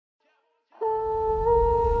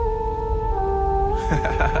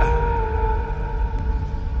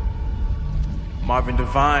Marvin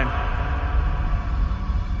Devine,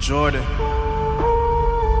 Jordan.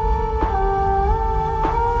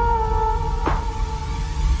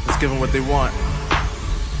 Let's give them what they want.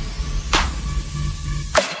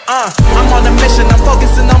 I'm on a mission, I'm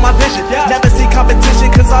focusing on my vision. Never see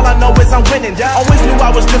competition, cause all I know is I'm winning. Always knew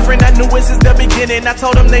I was different, I knew it since the beginning. I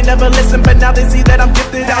told them they never listen, but now they see that I'm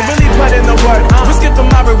gifted. I really put in the work, risk it for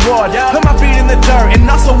my reward. Put my feet in the dirt, and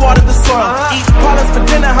also water the soil. Eat parlays for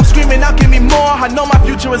dinner, I'm screaming out, give me more. I know my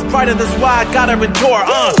future is brighter, that's why I gotta endure.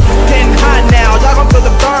 Getting hot now, y'all gon' feel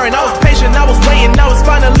the burn. I was patient, I was waiting, now it's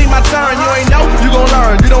finally my turn. You ain't know, you gon'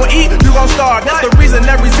 learn. You don't eat, you gon' starve. That's the reason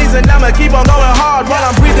every season I'ma keep on going hard. While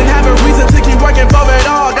I'm breathing, having reason to keep working for it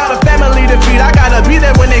all. Got a family to feed, I gotta be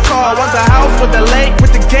there when they call. Want the house with the lake,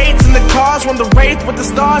 with the gates and the cars. Want the wraith with the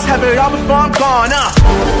stars, have it all before I'm gone.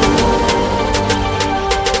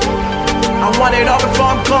 I want it all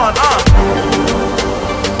before I'm gone.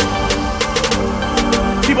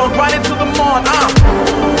 Keep on grinding till the morn.